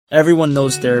Everyone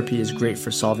knows therapy is great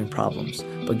for solving problems,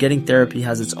 but getting therapy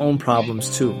has its own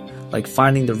problems too, like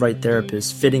finding the right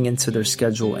therapist, fitting into their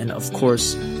schedule, and of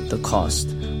course, the cost.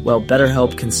 Well,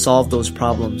 BetterHelp can solve those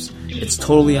problems. It's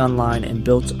totally online and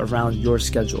built around your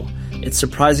schedule. It's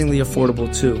surprisingly affordable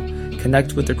too.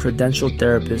 Connect with a credentialed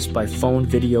therapist by phone,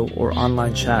 video, or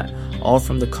online chat, all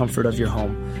from the comfort of your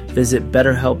home. Visit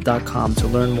BetterHelp.com to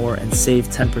learn more and save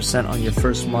 10% on your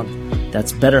first month.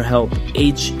 That's BetterHelp,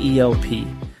 H-E-L-P.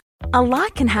 A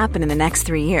lot can happen in the next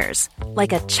 3 years.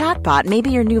 Like a chatbot may be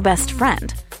your new best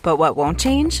friend. But what won't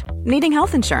change? Needing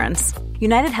health insurance.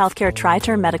 United Healthcare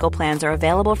Tri-Term Medical Plans are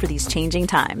available for these changing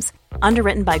times.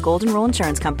 Underwritten by Golden Rule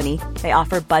Insurance Company, they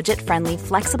offer budget-friendly,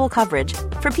 flexible coverage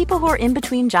for people who are in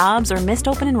between jobs or missed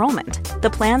open enrollment. The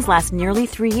plans last nearly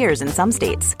 3 years in some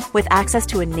states, with access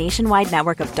to a nationwide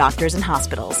network of doctors and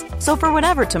hospitals. So for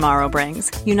whatever tomorrow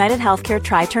brings, United Healthcare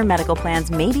Tri-Term Medical Plans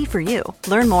may be for you.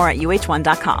 Learn more at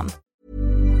uh1.com.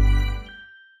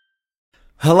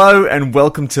 Hello and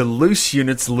welcome to Loose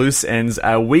Units, Loose Ends,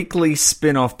 our weekly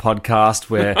spin-off podcast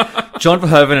where John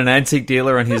Verhoeven, an antique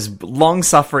dealer, and his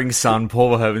long-suffering son,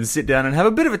 Paul Verhoeven, sit down and have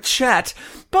a bit of a chat.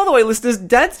 By the way, listeners,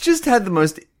 Dad's just had the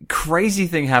most crazy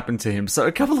thing happen to him. So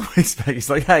a couple of weeks back, he's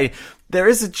like, hey, there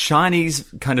is a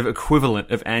Chinese kind of equivalent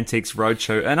of Antiques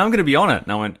Roadshow, and I'm going to be on it.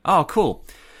 And I went, oh, cool.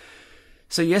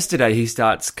 So yesterday he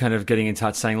starts kind of getting in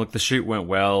touch saying, look, the shoot went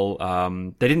well.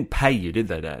 They didn't pay you, did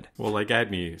they, Dad? Well, they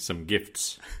gave me some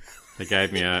gifts. They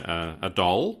gave me a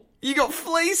doll. You got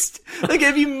fleeced? They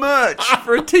gave you merch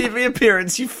for a TV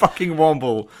appearance, you fucking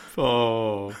womble.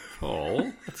 Oh,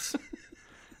 Paul.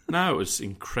 No, it was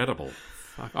incredible.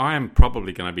 Fuck, I am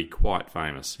probably going to be quite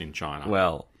famous in China.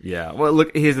 Well, yeah. Well,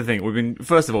 look, here's the thing.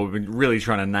 First of all, we've been really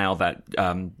trying to nail that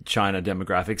China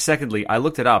demographic. Secondly, I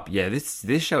looked it up. Yeah,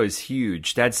 this show is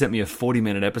huge. Dad sent me a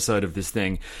 40-minute episode of this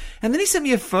thing. And then he sent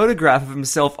me a photograph of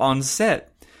himself on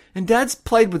set. And Dad's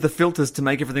played with the filters to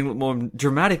make everything look more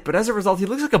dramatic, but as a result, he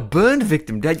looks like a burn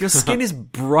victim. Dad, your skin is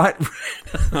bright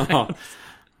red.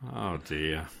 Oh,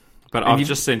 dear. But I've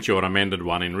just sent you an amended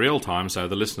one in real time so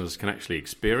the listeners can actually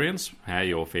experience how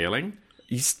you're feeling.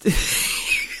 You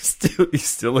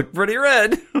still look pretty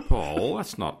red. Paul,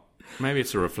 that's not... Maybe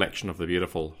it's a reflection of the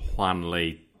beautiful Huan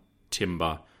Li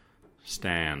timber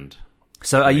stand.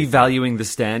 So are you valuing the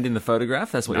stand in the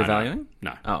photograph? That's what you're valuing?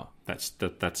 No. Oh. That's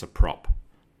a prop.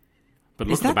 But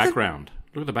look at the background.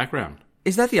 Look at the background.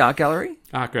 Is that the art gallery?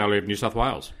 Art Gallery of New South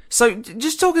Wales. So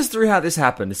just talk us through how this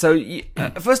happened. So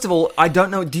first of all, I don't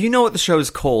know. Do you know what the show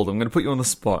is called? I'm going to put you on the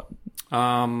spot.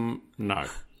 No.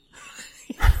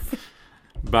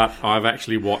 But I've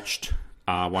actually watched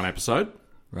one episode.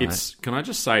 Right. Can I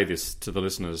just say this to the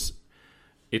listeners?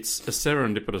 It's a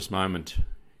serendipitous moment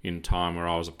in time where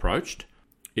I was approached.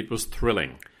 It was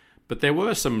thrilling. But there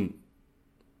were some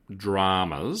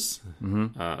dramas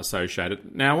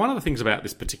associated. Now, one of the things about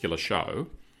this particular show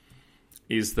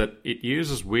is that it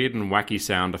uses weird and wacky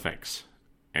sound effects.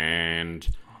 And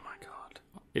oh my God,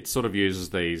 it sort of uses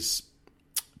these,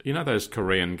 you know, those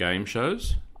Korean game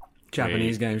shows?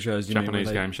 Japanese game shows.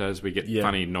 Game shows. We get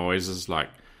funny noises like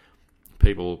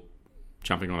people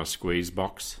jumping on a squeeze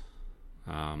box,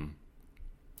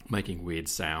 making weird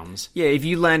sounds. Yeah, if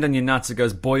you land on your nuts, it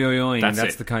goes boing.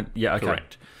 That's it. the kind. Yeah, okay.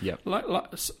 Correct. Yeah,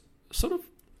 sort of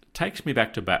takes me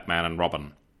back to Batman and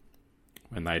Robin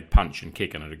when they'd punch and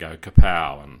kick and it'd go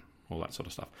kapow and all that sort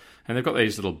of stuff. And they've got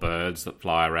these little birds that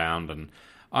fly around, and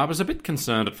I was a bit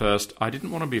concerned at first. I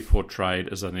didn't want to be portrayed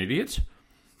as an idiot,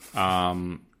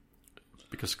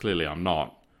 because clearly I'm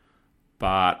not.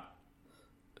 But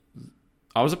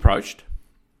I was approached,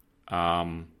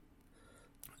 and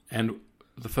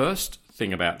the first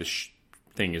thing about this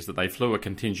thing is that they flew a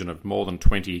contingent of more than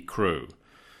 20 crew.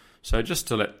 So just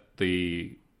to let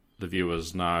the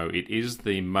viewers know, it is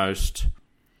the most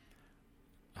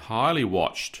highly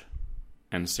watched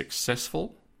and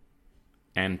successful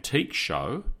antique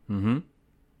show in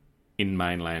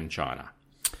mainland China.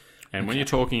 And when you're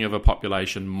talking of a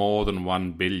population more than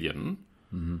 1 billion,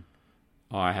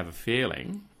 I have a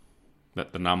feeling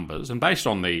that the numbers, and based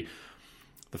on the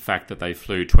fact that they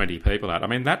flew 20 people out, I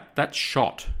mean, that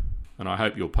shot, and I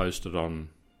hope you'll post it on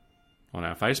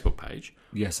our Facebook page.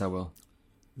 Yes, I will.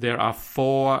 There are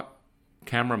 4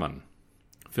 cameramen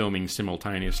filming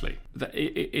simultaneously.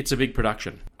 It's a big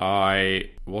production.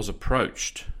 I was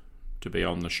approached to be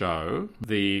on the show.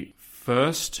 The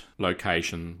first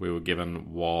location we were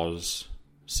given was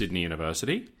Sydney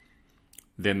University.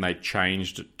 Then they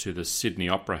changed it to the Sydney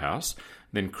Opera House.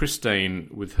 Then Christine,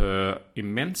 with her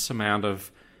immense amount of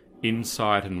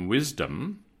insight and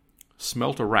wisdom,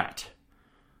 smelt a rat.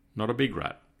 Not a big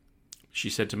rat, she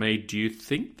said to me, "Do you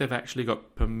think they've actually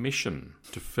got permission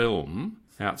to film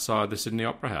outside the Sydney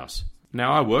Opera House?"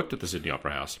 Now, I worked at the Sydney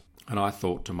Opera House, and I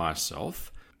thought to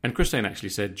myself, and Christine actually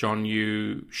said, "John,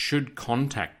 you should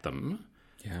contact them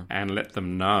and let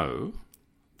them know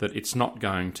that it's not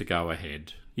going to go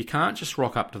ahead. You can't just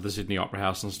rock up to the Sydney Opera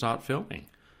House and start filming.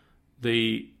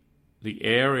 The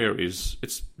area is,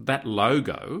 it's that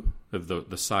logo of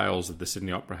the sales of the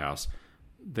Sydney Opera House,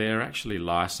 they're actually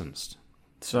licensed."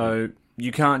 So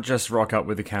you can't just rock up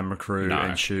with a camera crew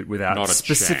and shoot without not a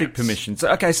specific chance. permission.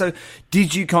 So, okay, so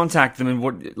did you contact them and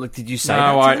what? Like, did you say?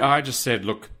 No, that to them? I just said,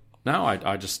 look. No,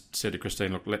 I just said to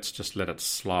Christine, look, let's just let it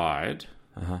slide.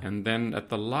 And then at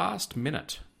the last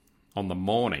minute, on the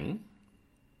morning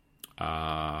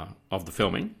of the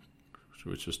filming,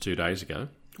 which was 2 days ago,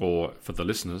 or for the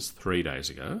listeners, 3 days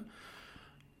ago,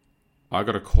 I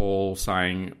got a call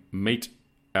saying, meet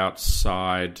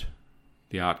outside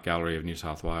the Art Gallery of New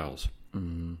South Wales.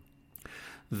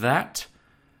 That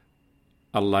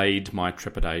allayed my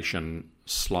trepidation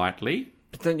slightly.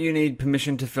 But don't you need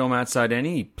permission to film outside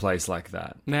any place like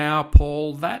that? Now,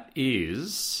 Paul, that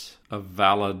is a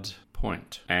valid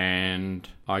point. And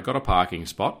I got a parking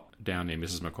spot down near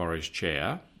Mrs. Macquarie's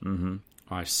chair.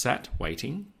 I sat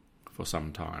waiting for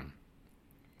some time,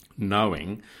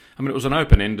 knowing, I mean, it was an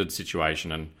open-ended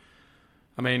situation, and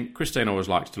I mean, Christine always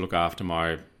likes to look after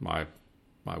my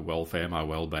welfare, my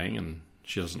well-being, and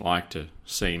she doesn't like to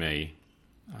see me,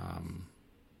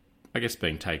 I guess,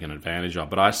 being taken advantage of.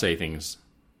 But I see things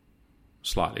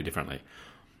slightly differently.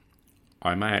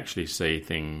 I may actually see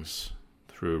things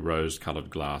through rose-coloured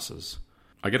glasses.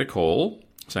 I get a call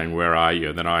saying, "Where are you?"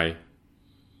 And then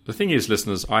the thing is,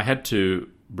 listeners, I had to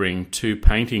bring 2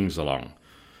 paintings along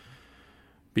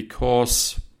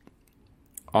because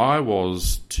I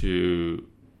was to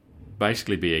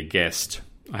basically be a guest.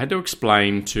 I had to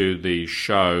explain to the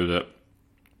show that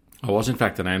I was in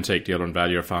fact an antique dealer and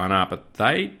valuer of fine art, but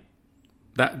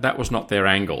that was not their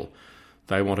angle.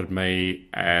 They wanted me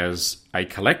as a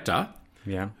collector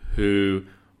who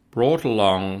brought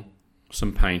along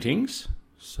some paintings.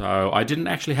 So I didn't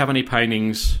actually have any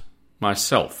paintings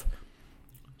myself,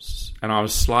 and I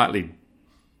was slightly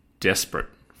desperate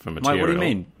for material. Wait, what do you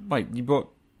mean? Wait, you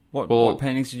brought... What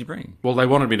paintings did you bring? Well, they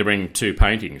wanted me to bring 2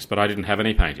 paintings, but I didn't have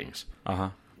any paintings.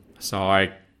 So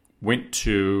I went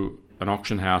to an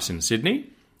auction house in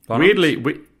Sydney. Weirdly...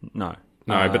 No.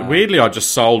 No, but weirdly I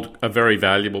just sold a very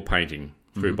valuable painting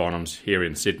through Bonhams here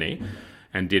in Sydney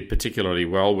and did particularly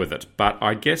well with it. But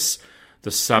I guess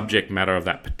the subject matter of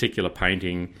that particular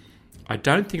painting, I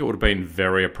don't think it would have been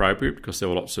very appropriate because there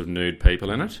were lots of nude people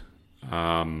in it.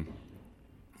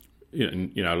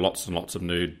 You know, lots and lots of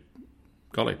nude...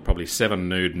 Golly, probably 7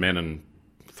 nude men and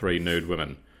 3 nude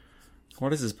women.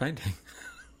 What is this painting?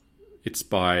 It's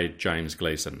by James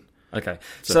Gleeson. Okay,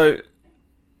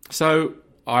 so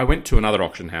I went to another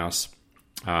auction house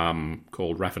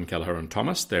called Raffin, Kelleher and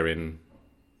Thomas. They're in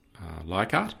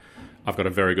Leichhardt. I've got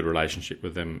a very good relationship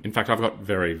with them. In fact, I've got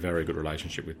very, very good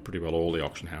relationship with pretty well all the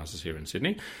auction houses here in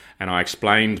Sydney. And I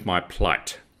explained my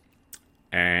plight.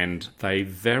 And they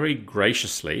very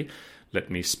graciously let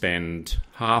me spend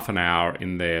half an hour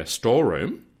in their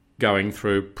storeroom going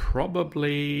through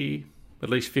probably at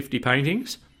least 50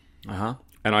 paintings.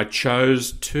 And I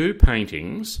chose 2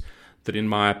 paintings that, in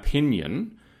my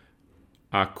opinion,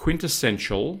 are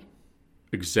quintessential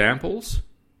examples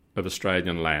of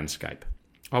Australian landscape.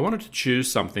 I wanted to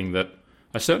choose something that...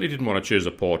 I certainly didn't want to choose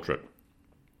a portrait.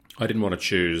 I didn't want to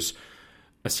choose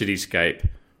a cityscape.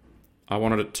 I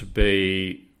wanted it to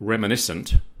be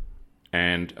reminiscent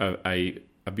and a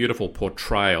beautiful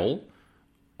portrayal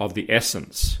of the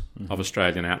essence of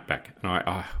Australian outback. And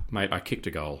I kicked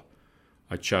a goal.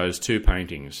 I chose 2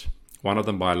 paintings, one of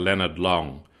them by Leonard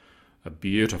Long, a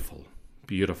beautiful,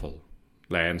 beautiful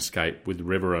landscape with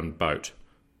river and boat,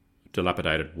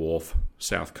 dilapidated wharf,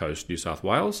 South Coast, New South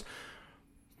Wales,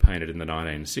 painted in the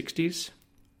 1960s.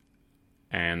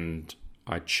 And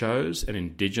I chose an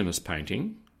Indigenous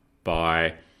painting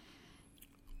by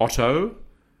Otto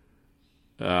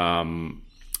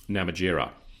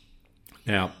Namatjira.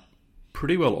 Now,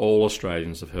 pretty well all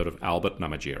Australians have heard of Albert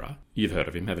Namatjira. You've heard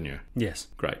of him, haven't you? Yes.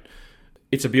 Great.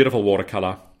 It's a beautiful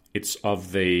watercolour. It's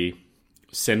of the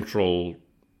central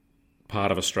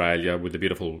part of Australia with the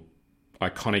beautiful,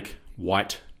 iconic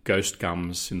white ghost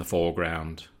gums in the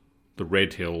foreground, the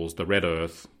red hills, the red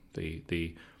earth,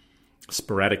 the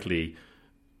sporadically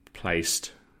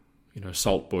placed,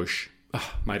 salt bush.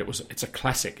 Oh, mate, it's a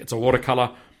classic. It's a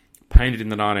watercolour painted in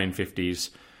the 1950s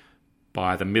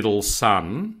by the middle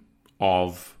son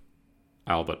of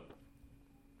Albert.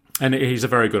 And he's a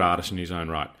very good artist in his own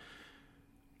right.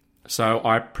 So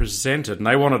I presented, and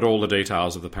they wanted all the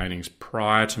details of the paintings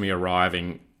prior to me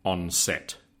arriving on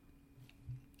set.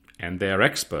 And their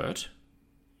expert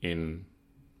in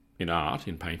art,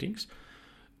 in paintings,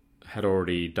 had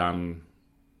already done,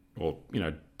 or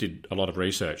did a lot of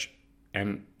research.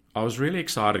 And I was really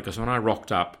excited because when I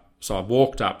rocked up, so I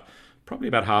walked up probably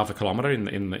about half a kilometre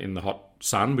in the hot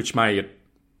sun, which may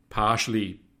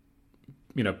partially,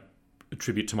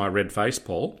 attribute to my red face,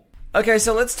 Paul. Okay,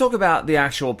 so let's talk about the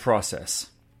actual process.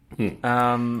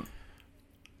 Well,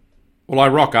 I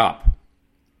rock up.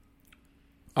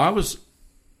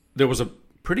 There was a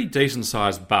pretty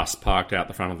decent-sized bus parked out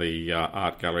the front of the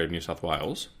Art Gallery of New South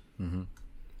Wales. Mm-hmm.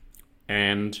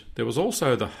 And there was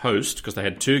also the host, because they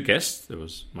had two guests. There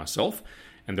was myself,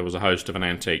 and there was a host of an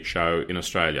antique show in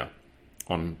Australia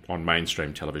on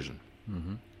mainstream television.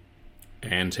 Mm-hmm.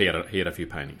 And he had a few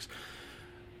paintings.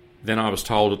 Then I was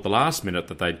told at the last minute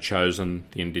that they'd chosen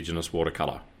the Indigenous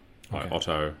watercolour by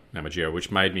Otto Namajira,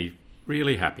 which made me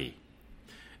really happy.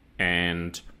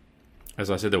 And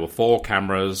as I said, there were 4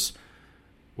 cameras.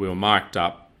 We were mic'd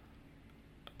up.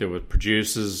 There were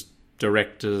producers,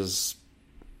 directors,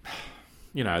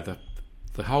 the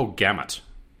whole gamut.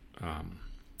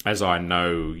 As I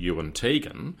know you and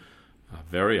Tegan are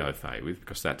very au fait with,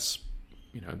 because that's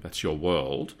your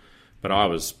world. But I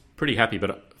was pretty happy.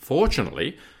 But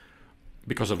fortunately,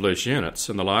 because of Loose Units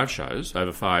and the live shows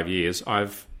over 5 years, I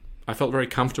felt very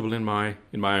comfortable in my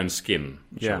own skin,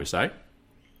 shall we say.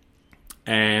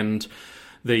 And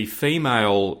the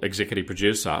female executive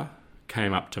producer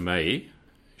came up to me.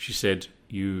 She said,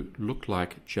 "You look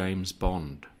like James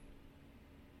Bond,"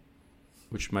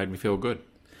 which made me feel good.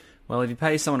 Well, if you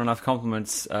pay someone enough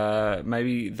compliments,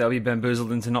 maybe they'll be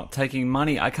bamboozled into not taking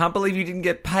money. I can't believe you didn't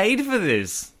get paid for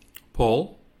this.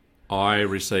 Paul, I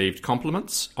received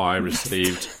compliments. I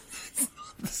received...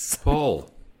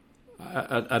 Paul,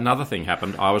 another thing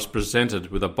happened. I was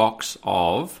presented with a box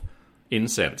of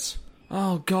incense.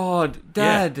 Oh, God.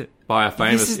 Dad. By a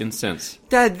famous incense.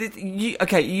 Dad,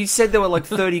 you said there were like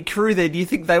 30 crew there. Do you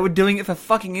think they were doing it for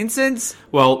fucking incense?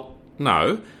 Well,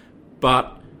 no,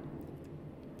 but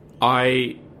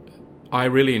I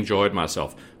really enjoyed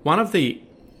myself. One of the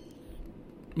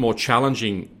more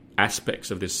challenging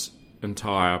aspects of this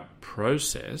entire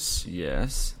process,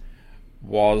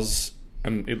 was,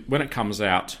 and when it comes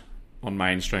out on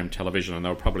mainstream television, and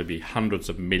there'll probably be hundreds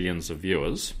of millions of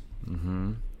viewers.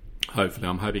 Mm-hmm. Hopefully,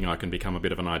 I'm hoping I can become a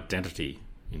bit of an identity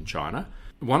in China.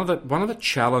 One of the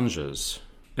challenges,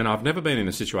 and I've never been in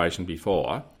a situation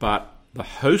before, but the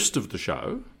host of the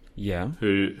show,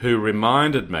 who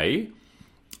reminded me,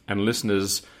 and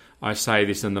listeners, I say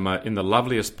this in the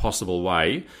loveliest possible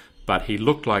way, but he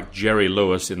looked like Jerry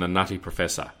Lewis in The Nutty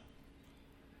Professor.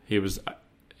 He was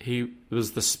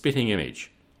the spitting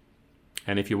image.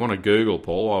 And if you want to Google,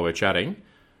 Paul, while we're chatting,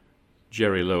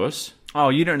 Jerry Lewis. Oh,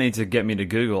 you don't need to get me to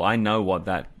Google. I know what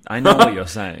you're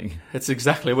saying. It's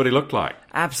exactly what he looked like.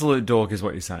 Absolute dork is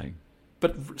what you're saying.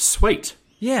 But sweet.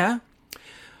 Yeah.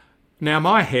 Now,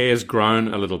 my hair's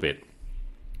grown a little bit.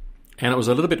 And it was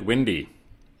a little bit windy.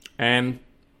 And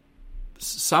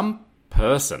some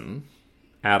person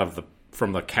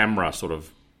from the camera sort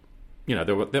of,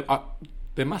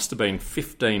 there must have been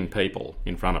 15 people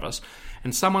in front of us.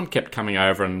 And someone kept coming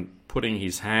over and putting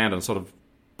his hand and sort of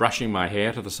brushing my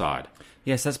hair to the side.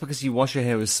 Yes, that's because you wash your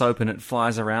hair with soap and it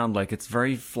flies around like it's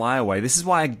very flyaway. This is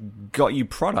why I got you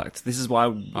product. This is why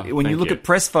when you look at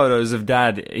press photos of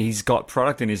Dad, he's got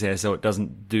product in his hair so it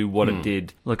doesn't do what it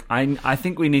did. Look, I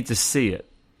think we need to see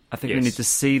it. I think we need to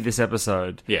see this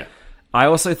episode. Yeah. I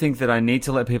also think that I need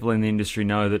to let people in the industry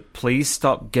know that please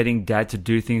stop getting Dad to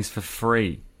do things for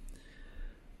free.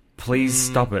 Please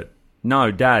stop it.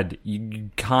 No, Dad, you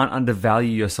can't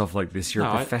undervalue yourself like this. You're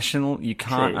a professional. You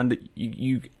can't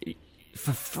you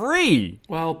for free.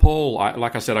 Well, Paul,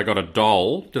 like I said, I got a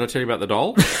doll. Did I tell you about the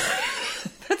doll?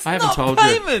 That's I haven't not told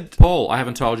payment. You, Paul. I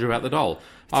haven't told you about the doll.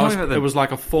 It was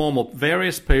like a formal.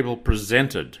 Various people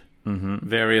presented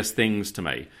various things to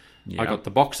me. Yep. I got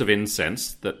the box of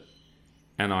incense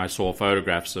and I saw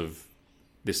photographs of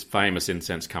this famous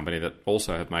incense company that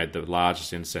also have made the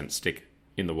largest incense stick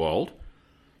in the world.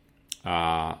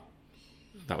 That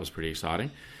was pretty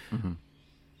exciting. Mm-hmm.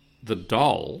 The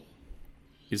doll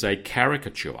is a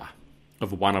caricature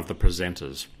of one of the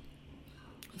presenters.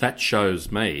 That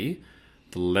shows me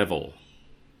the level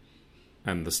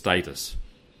and the status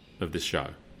of this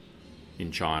show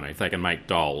in China, if they can make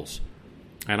dolls.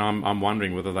 And I'm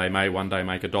wondering whether they may one day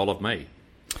make a doll of me.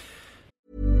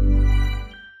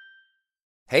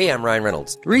 Hey, I'm Ryan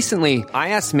Reynolds. Recently, I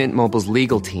asked Mint Mobile's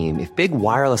legal team if big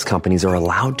wireless companies are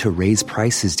allowed to raise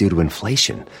prices due to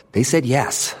inflation. They said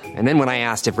yes. And then when I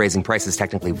asked if raising prices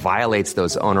technically violates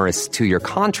those onerous two-year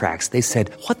contracts, they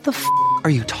said, "What the f*** are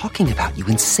you talking about, you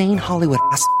insane Hollywood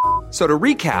ass?" So to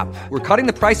recap, we're cutting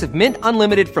the price of Mint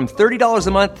Unlimited from $30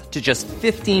 a month to just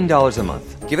 $15 a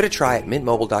month. Give it a try at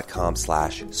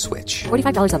mintmobile.com/switch.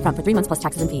 $45 up front for 3 months plus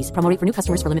taxes and fees. Promo rate for new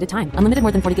customers for limited time. Unlimited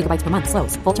more than 40 gigabytes per month.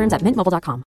 Slows full terms at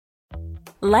mintmobile.com.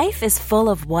 Life is full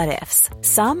of what-ifs.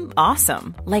 Some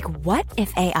awesome, like what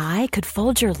if AI could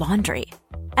fold your laundry?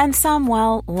 And some,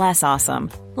 well, less awesome,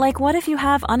 like what if you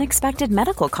have unexpected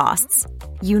medical costs?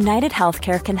 United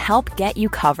Healthcare can help get you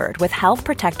covered with Health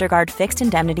Protector Guard fixed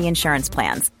indemnity insurance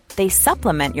plans. They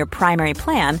supplement your primary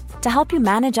plan to help you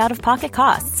manage out-of-pocket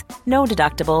costs. No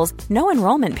deductibles, no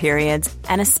enrollment periods,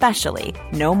 and especially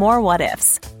no more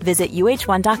what-ifs. Visit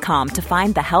uh1.com to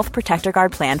find the Health Protector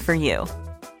Guard plan for you.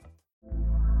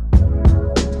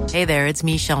 Hey there, it's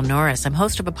Michelle Norris. I'm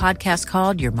host of a podcast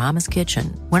called Your Mama's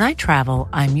Kitchen. When I travel,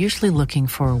 I'm usually looking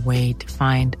for a way to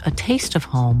find a taste of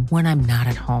home when I'm not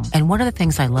at home. And one of the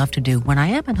things I love to do when I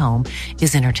am at home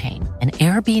is entertain. And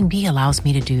Airbnb allows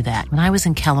me to do that. When I was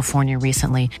in California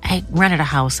recently, I rented a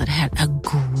house that had a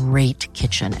great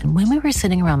kitchen. And when we were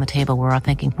sitting around the table, we were all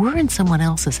thinking, we're in someone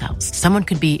else's house. Someone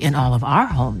could be in all of our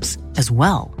homes as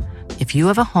well. If you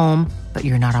have a home, but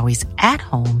you're not always at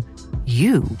home,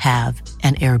 you have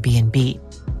an Airbnb.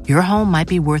 Your home might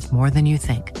be worth more than you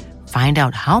think. Find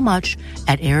out how much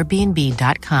at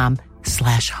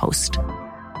airbnb.com/host.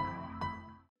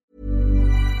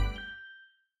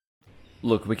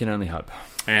 Look, we can only hope.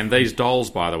 And these dolls,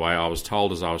 by the way, I was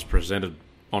told as I was presented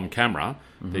on camera,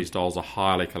 these dolls are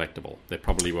highly collectible. They're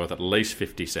probably worth at least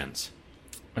 50 cents.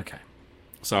 Okay.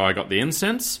 So I got the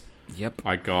incense. Yep.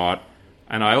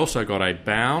 And I also got a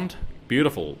bound,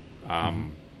 beautiful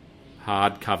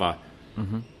hardcover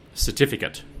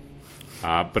certificate.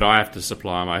 But I have to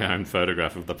supply my own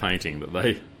photograph of the painting that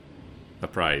they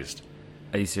appraised.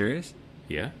 Are you serious?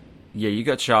 Yeah. Yeah, you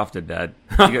got shafted, Dad.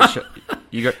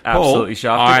 You got absolutely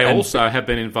shafted. I also have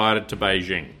been invited to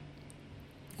Beijing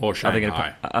or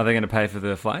Shanghai. Are they going to pay for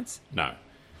the flights? No.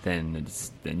 Then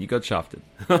you got shafted.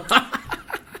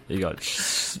 You got.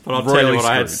 But I'll tell you what,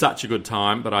 I had such a good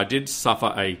time, but I did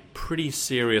suffer a pretty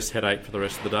serious headache for the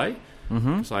rest of the day.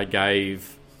 So I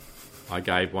gave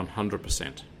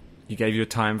 100%. You gave your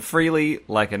time freely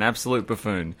like an absolute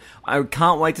buffoon. I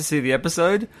can't wait to see the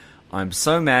episode. I'm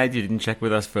so mad you didn't check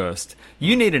with us first.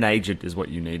 You need an agent is what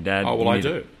you need, Dad. Oh, well, I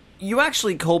do. You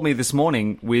actually called me this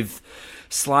morning with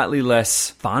slightly less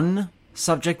fun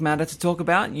subject matter to talk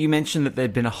about. You mentioned that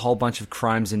there'd been a whole bunch of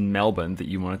crimes in Melbourne that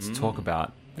you wanted to talk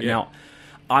about. Yeah. Now,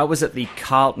 I was at the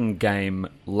Carlton game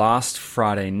last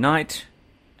Friday night,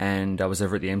 and I was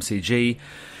over at the MCG,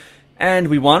 and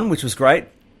we won, which was great,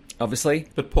 obviously.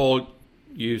 But Paul,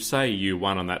 you say you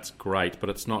won, and that's great, but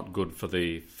it's not good for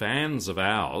the fans of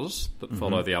ours that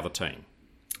follow the other team.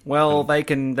 Well, they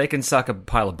can suck a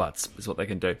pile of butts, is what they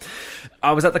can do.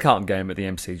 I was at the Carlton game at the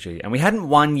MCG, and we hadn't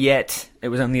won yet. It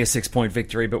was only a 6-point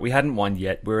victory, but we hadn't won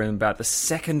yet. We were in about the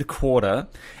second quarter,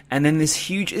 and then this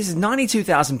is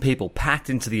 92,000 people packed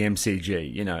into the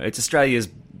MCG. You know, it's Australia's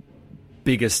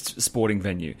biggest sporting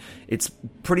venue. It's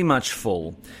pretty much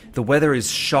full. The weather is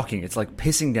shocking. It's like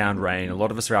pissing down rain. A lot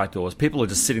of us are outdoors. People are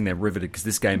just sitting there riveted because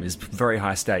this game is very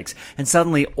high stakes. And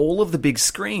suddenly, all of the big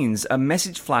screens, a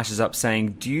message flashes up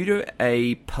saying, due to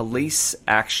a police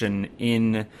action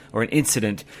or an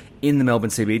incident in the Melbourne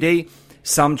CBD,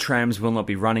 some trams will not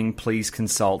be running. Please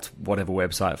consult whatever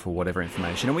website for whatever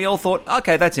information. And we all thought,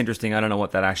 okay, that's interesting. I don't know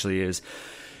what that actually is.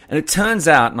 And it turns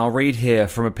out, and I'll read here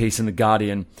from a piece in The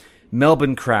Guardian,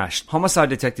 Melbourne crashed. Homicide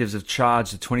detectives have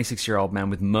charged a 26-year-old man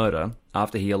with murder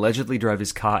after he allegedly drove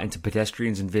his car into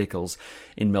pedestrians and vehicles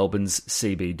in Melbourne's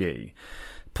CBD.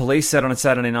 Police said on a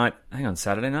Saturday night... Hang on,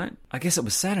 Saturday night? I guess it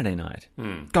was Saturday night.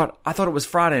 God, I thought it was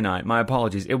Friday night. My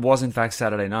apologies. It was, in fact,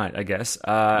 Saturday night, I guess.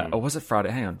 Or was it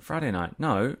Friday? Hang on, Friday night.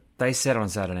 No, they said on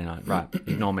Saturday night. Right,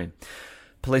 ignore me.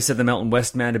 Police said the Melton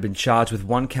West man had been charged with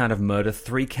 1 count of murder,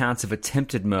 3 counts of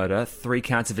attempted murder, 3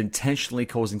 counts of intentionally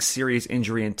causing serious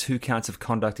injury, and 2 counts of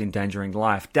conduct endangering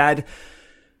life. Dad,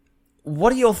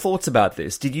 what are your thoughts about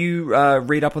this? Did you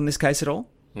read up on this case at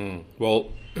all?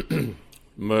 Well,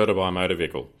 murder by motor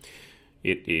vehicle.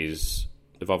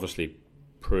 They've obviously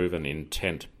proven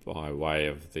intent by way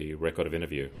of the record of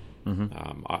interview.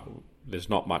 There's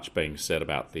not much being said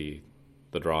about the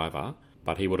driver,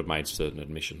 but he would have made certain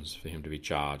admissions for him to be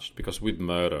charged. Because with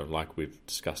murder, like we've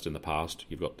discussed in the past,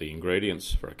 you've got the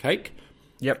ingredients for a cake.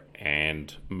 Yep.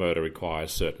 And murder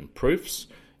requires certain proofs.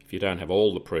 If you don't have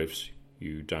all the proofs,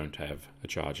 you don't have a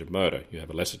charge of murder. You have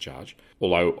a lesser charge.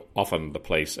 Although often the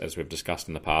police, as we've discussed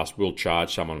in the past, will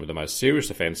charge someone with the most serious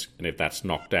offence, and if that's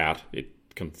knocked out,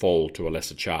 it can fall to a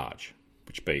lesser charge,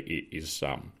 which is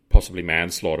possibly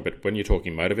manslaughter. But when you're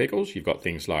talking motor vehicles, you've got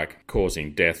things like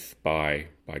causing death by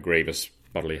grievous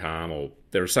bodily harm, or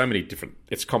there are so many different...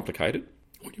 It's complicated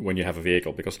when you have a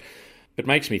vehicle, because it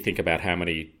makes me think about how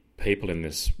many people in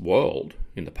this world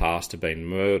in the past have been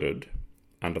murdered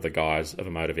under the guise of a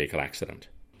motor vehicle accident.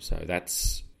 So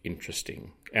that's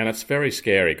interesting. And it's very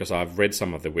scary because I've read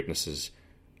some of the witnesses.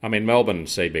 I mean, Melbourne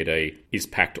CBD is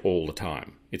packed all the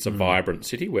time. It's a vibrant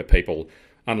city where people,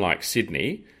 unlike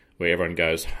Sydney, where everyone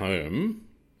goes home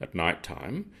at night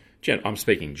time, I'm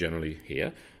speaking generally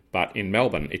here, but in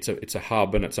Melbourne, it's a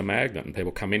hub and it's a magnet, and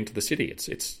people come into the city. It's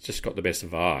just got the best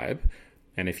vibe.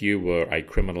 And if you were a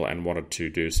criminal and wanted to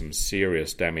do some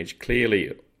serious damage,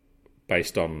 clearly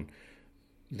based on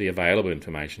the available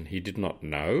information, he did not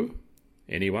know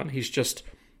anyone. He's just...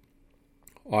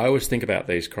 I always think about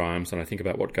these crimes and I think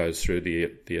about what goes through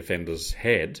the offender's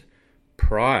head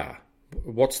prior.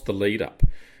 What's the lead up?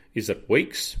 Is it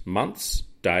weeks, months,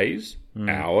 days,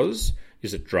 hours?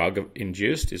 Is it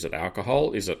drug-induced? Is it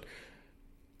alcohol? Is it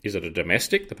a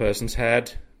domestic the person's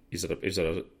had? Is it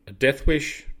a death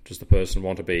wish? Does the person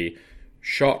want to be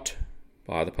shot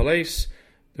by the police?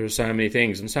 There are so many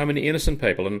things and so many innocent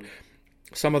people. And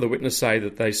some of the witnesses say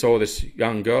that they saw this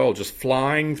young girl just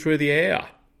flying through the air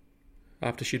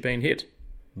after she'd been hit.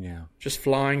 Yeah. Just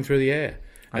flying through the air.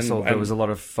 I saw there was a lot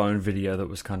of phone video that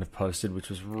was kind of posted, which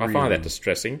was really... I find that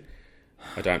distressing.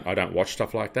 I don't watch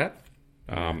stuff like that.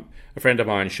 A friend of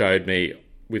mine showed me,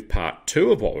 with part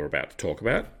 2 of what we're about to talk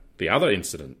about, the other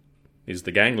incident is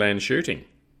the gangland shooting.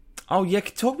 Oh, yeah.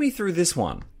 Talk me through this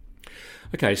one.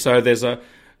 Okay, so there's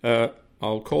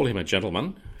I'll call him a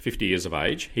gentleman, 50 years of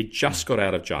age. He just got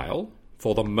out of jail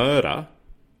for the murder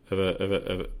of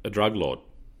a drug lord,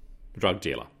 a drug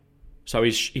dealer. So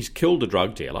he's killed a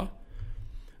drug dealer.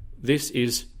 This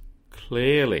is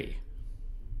clearly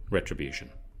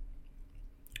retribution.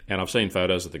 And I've seen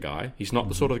photos of the guy. He's not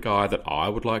the sort of guy that I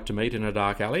would like to meet in a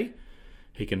dark alley.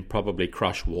 He can probably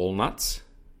crush walnuts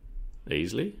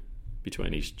easily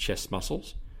between his chest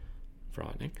muscles.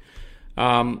 Frightening.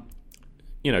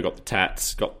 Got the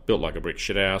tats, got built like a brick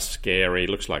shithouse, scary,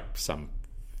 looks like some...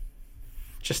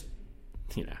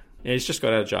 he's just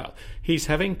got out of jail. He's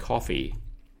having coffee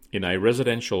in a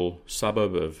residential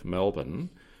suburb of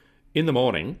Melbourne in the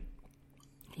morning.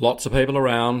 Lots of people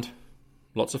around,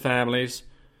 lots of families.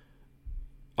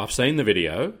 I've seen the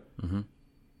video. Mm-hmm.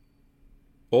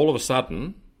 All of a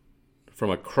sudden,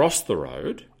 from across the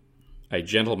road, a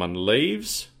gentleman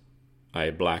leaves a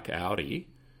black Audi,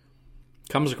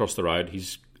 comes across the road.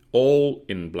 He's all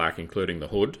in black, including the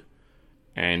hood,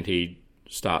 and he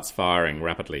starts firing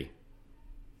rapidly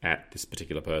at this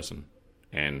particular person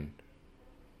and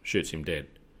shoots him dead.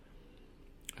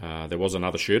 There was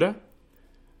another shooter,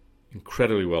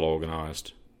 incredibly well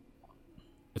organised.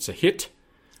 It's a hit.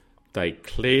 They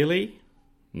clearly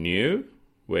knew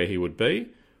where he would be.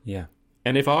 Yeah.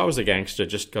 And if I was a gangster,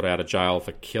 just got out of jail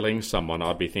for killing someone,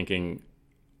 I'd be thinking,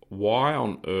 why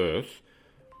on earth...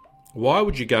 Why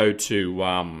would you go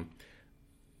to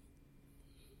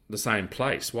the same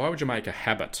place? Why would you make a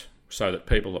habit so that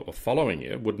people that were following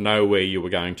you would know where you were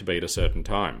going to be at a certain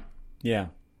time? Yeah.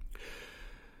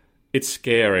 It's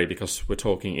scary because we're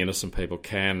talking innocent people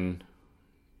can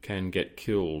get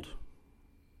killed.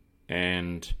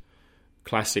 And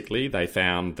classically, they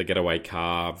found the getaway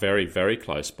car very, very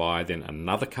close by, then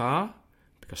another car,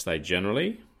 because they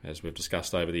generally, as we've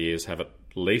discussed over the years, have at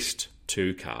least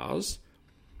 2 cars,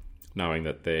 knowing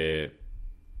that they're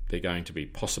going to be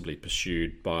possibly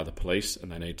pursued by the police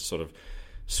and they need to sort of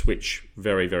switch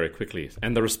very, very quickly.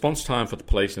 And the response time for the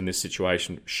police in this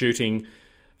situation, shooting,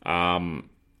 the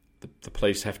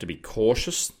police have to be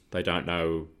cautious. They don't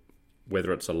know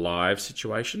whether it's a live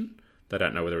situation. They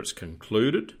don't know whether it's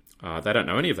concluded. They don't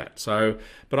know any of that. So,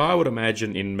 but I would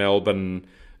imagine in Melbourne,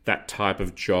 that type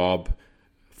of job,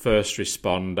 first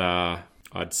responder,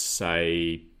 I'd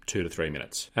say 2 to 3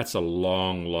 minutes. That's a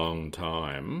long, long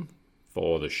time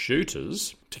for the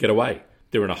shooters to get away.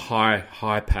 They're in a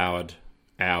high-powered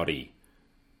Audi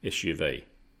SUV,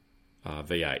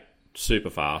 V8, super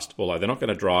fast. Although they're not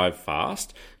going to drive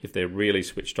fast if they're really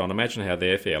switched on. Imagine how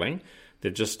they're feeling.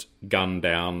 They've just gunned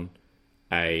down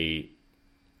a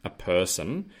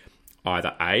person.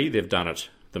 Either A, they've done it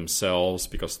themselves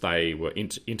because they were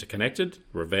interconnected,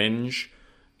 revenge,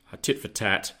 tit for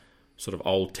tat, sort of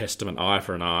Old Testament eye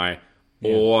for an eye,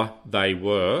 or they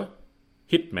were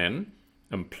hitmen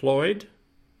employed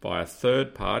by a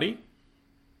third party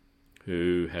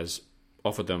who has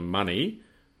offered them money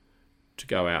to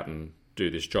go out and do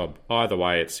this job. Either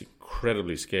way, it's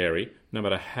incredibly scary. No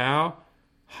matter how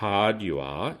hard you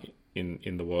are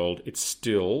in the world, it's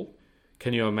still...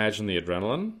 Can you imagine the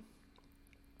adrenaline?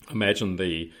 Imagine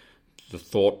the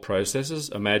thought processes.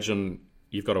 Imagine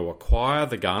you've got to acquire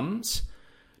the guns.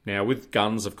 Now, with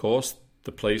guns, of course,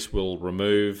 the police will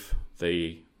remove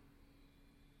the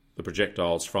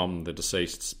projectiles from the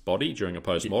deceased's body during a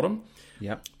post-mortem.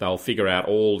 Yep. They'll figure out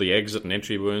all the exit and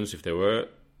entry wounds, if there were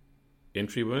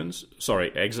exit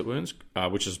wounds,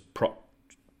 which is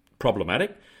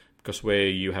problematic, because where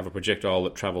you have a projectile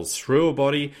that travels through a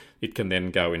body, it can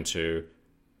then go into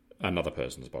another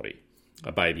person's body.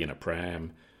 A baby in a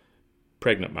pram,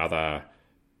 pregnant mother,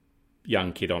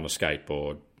 young kid on a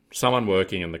skateboard, someone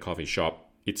working in the coffee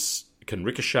shop. It can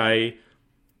ricochet.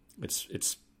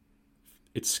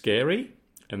 It's scary,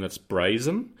 and it's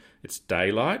brazen. It's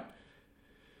daylight,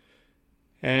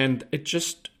 and it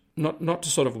just not to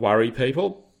sort of worry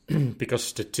people, because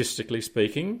statistically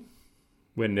speaking,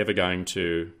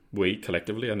 we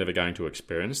collectively are never going to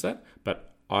experience that.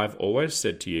 But I've always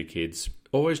said to you kids,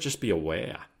 always just be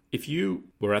aware. If you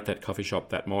were at that coffee shop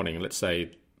that morning, let's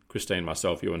say Christine,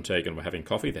 myself, you and Tegan were having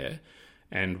coffee there,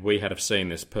 and we had have seen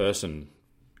this person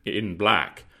in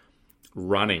black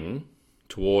running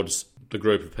towards the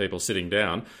group of people sitting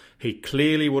down, he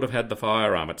clearly would have had the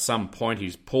firearm. At some point,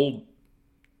 he's pulled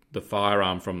the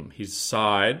firearm from his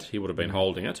side. He would have been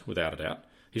holding it, without a doubt.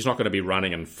 He's not going to be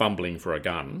running and fumbling for a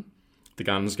gun. The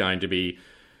gun's going to be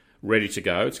ready to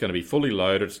go. It's going to be fully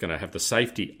loaded. It's going to have the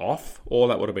safety off. All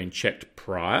that would have been checked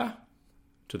prior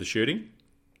to the shooting.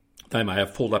 They may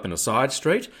have pulled up in a side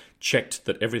street, checked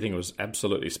that everything was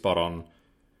absolutely spot on,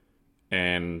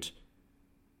 and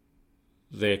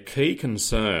their key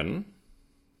concern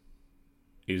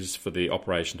is for the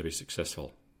operation to be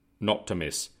successful, not to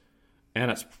miss.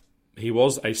 And he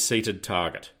was a seated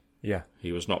target. Yeah.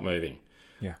 He was not moving.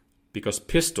 Yeah. Because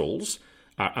pistols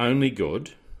are only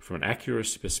good from an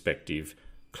accuracy perspective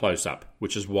close up,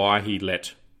 which is why he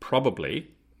let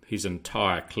probably his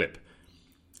entire clip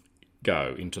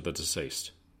go into the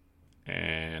deceased.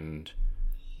 And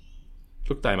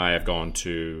look, they may have gone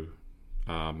to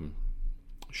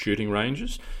shooting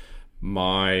ranges.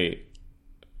 My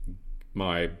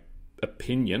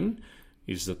opinion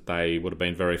is that they would have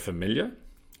been very familiar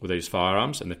with these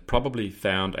firearms, and they've probably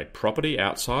found a property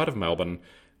outside of Melbourne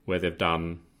where they've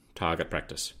done target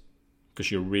practice,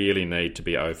 because you really need to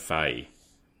be au fait.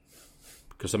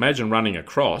 Because imagine running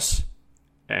across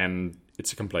and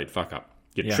it's a complete fuck up.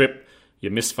 You trip, you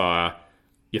misfire,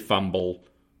 you fumble.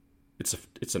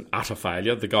 It's an utter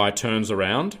failure. The guy turns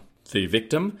around, the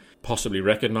victim possibly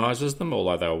recognises them,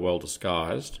 although they were well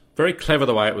disguised. Very clever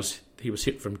the way he was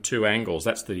hit from two angles.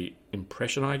 That's the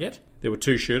impression I get. There were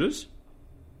two shooters.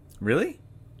 Really?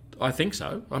 I think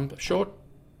so. I'm sure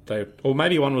or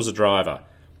maybe one was a driver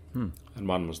and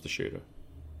one was the shooter.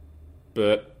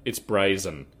 But it's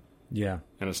brazen. Yeah.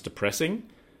 And it's depressing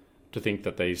to think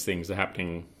that these things are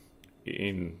happening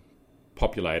in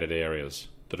populated areas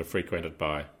that are frequented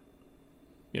by,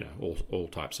 all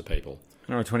types of people.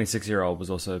 I know a 26-year-old was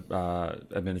also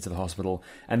admitted to the hospital,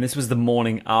 and this was the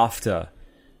morning after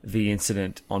the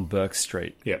incident on Burke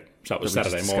Street. Yep. So it was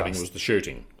Saturday morning was the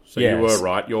shooting. So yes. You were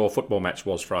right. Your football match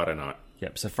was Friday night.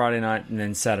 Yep. So Friday night and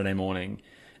then Saturday morning.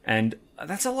 And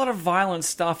that's a lot of violent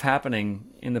stuff happening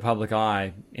in the public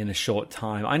eye in a short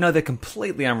time. I know they're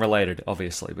completely unrelated,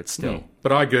 obviously, but still.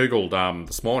 But I Googled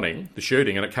this morning the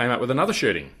shooting, and it came up with another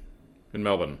shooting in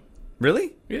Melbourne.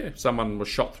 Really? Yeah. Someone was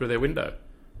shot through their window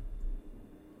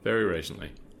very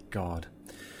recently. God.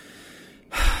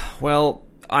 Well,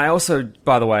 I also,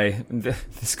 by the way,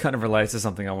 this kind of relates to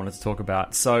something I wanted to talk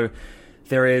about. So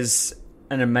there is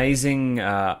an amazing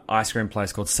ice cream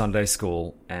place called Sunday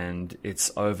School, and it's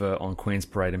over on Queen's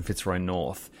Parade in Fitzroy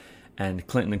North. And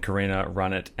Clinton and Karina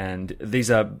run it, and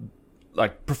these are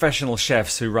like professional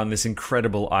chefs who run this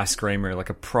incredible ice creamery, like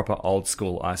a proper old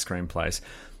school ice cream place.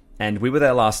 And we were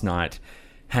there last night,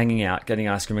 hanging out, getting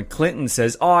ice cream, and Clinton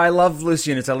says, "Oh, I love Loose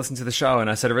Units, I listen to the show." And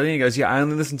I said, "Really?" He goes, "Yeah, I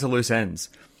only listen to Loose Ends."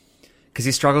 Because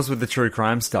he struggles with the true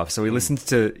crime stuff, so he listens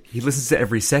to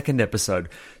every second episode.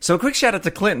 So a quick shout out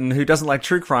to Clinton, who doesn't like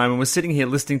true crime and was sitting here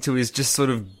listening to his just sort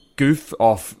of goof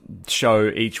off show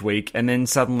each week, and then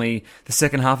suddenly the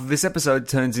second half of this episode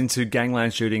turns into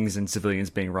gangland shootings and civilians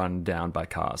being run down by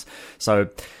cars. So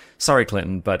sorry,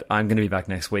 Clinton, but I'm going to be back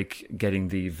next week getting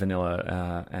the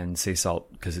vanilla and sea salt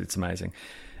because it's amazing.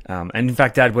 And in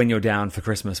fact, Dad, when you're down for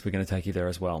Christmas, we're going to take you there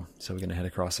as well. So we're going to head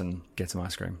across and get some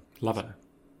ice cream. Love it.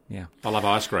 Yeah. I love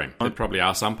ice cream. There probably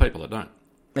are some people that don't.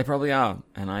 They probably are.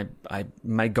 And I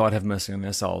may God have mercy on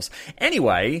their souls.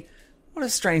 Anyway, What a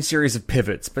strange series of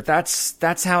pivots, but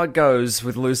that's how it goes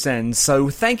with Loose Ends. So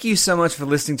thank you so much for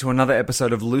listening to another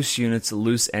episode of Loose Units,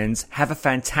 Loose Ends. Have a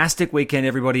fantastic weekend,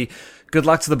 everybody. Good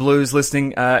luck to the Blues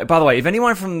listening. By the way, if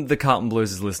anyone from the Carlton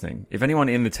Blues is listening, if anyone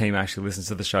in the team actually listens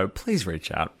to the show, please reach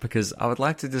out, because I would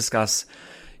like to discuss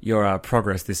your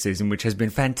progress this season, which has been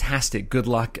fantastic. Good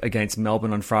luck against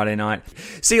Melbourne on Friday night.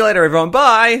 See you later, everyone.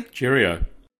 Bye! Cheerio.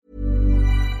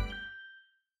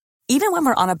 Even when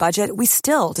we're on a budget, we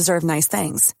still deserve nice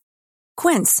things.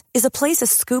 Quince is a place to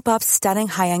scoop up stunning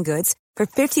high-end goods for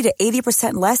 50 to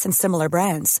 80% less than similar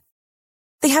brands.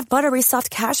 They have buttery soft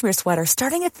cashmere sweaters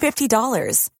starting at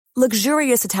 $50,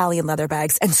 luxurious Italian leather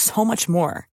bags, and so much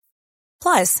more.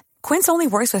 Plus, Quince only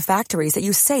works with factories that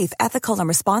use safe, ethical, and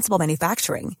responsible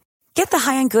manufacturing. Get the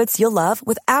high-end goods you'll love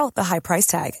without the high price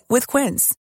tag with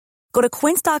Quince. Go to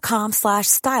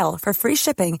quince.com/style for free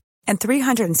shipping and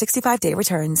 365-day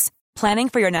returns. Planning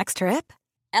for your next trip?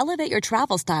 Elevate your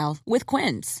travel style with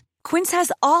Quince. Quince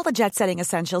has all the jet-setting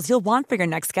essentials you'll want for your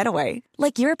next getaway,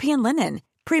 like European linen,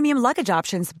 premium luggage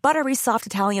options, buttery soft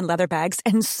Italian leather bags,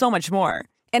 and so much more.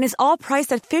 And is all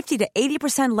priced at 50 to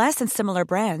 80% less than similar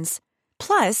brands.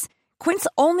 Plus, Quince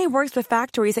only works with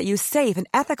factories that use safe and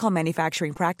ethical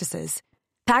manufacturing practices.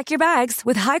 Pack your bags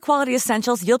with high-quality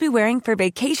essentials you'll be wearing for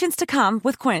vacations to come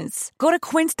with Quince. Go to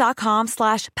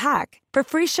quince.com/pack for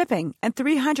free shipping and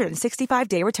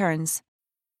 365-day returns.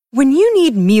 When you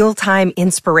need mealtime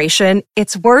inspiration,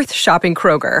 it's worth shopping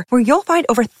Kroger, where you'll find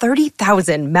over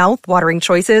 30,000 mouth-watering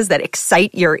choices that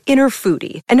excite your inner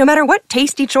foodie. And no matter what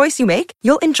tasty choice you make,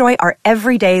 you'll enjoy our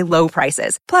everyday low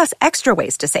prices, plus extra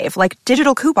ways to save, like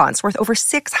digital coupons worth over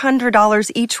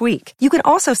 $600 each week. You can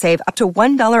also save up to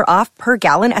 $1 off per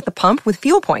gallon at the pump with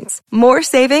fuel points. More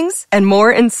savings and more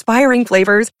inspiring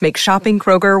flavors make shopping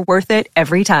Kroger worth it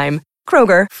every time.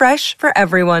 Kroger, fresh for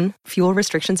everyone. Fuel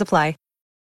restrictions apply.